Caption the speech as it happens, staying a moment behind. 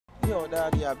Yo,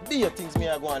 dog, yeah, be things me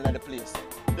are going on the place.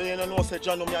 Then you know, say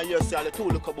John, me I hear say all the two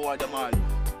look about them all.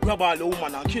 Grab all the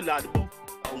woman and kill all the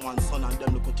woman's son and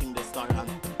them look at thing they start. And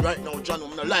right now, John,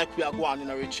 I'm not like we are going in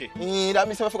a Richie. That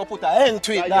means if I put an end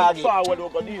to it, dog. Forward, we're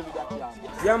going to deal with that, yeah.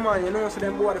 Yeah, man, you know, so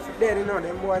them boys for dead, you know,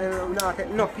 them boys not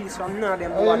get no peace from none of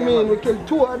them boys. I mean, we killed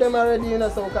 2 of them already, you know,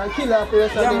 so we can kill off the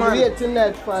rest of them. Wait till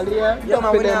nightfall, yeah? Yeah,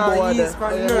 man, we not ease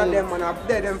from none of them, man. I'm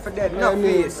dead them for dead, no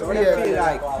peace. What they feel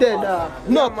like? Dead,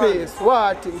 no peace,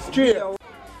 water, straight.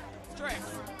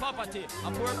 Poverty,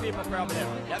 a poor people problem.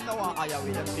 Them no want hire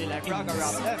with them, feel like rag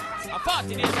around them. A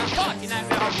 40 days and 49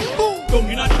 me have boom. Come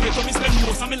in and get to me spend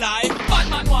most of my life. Bad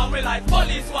man want we like,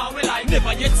 police want we like.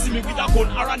 Never yet see me with a gun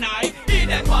or a knife. He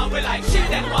then want we like, she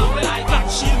then want we like. God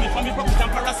shield me from me profit and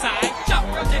parasite. Chop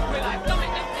project we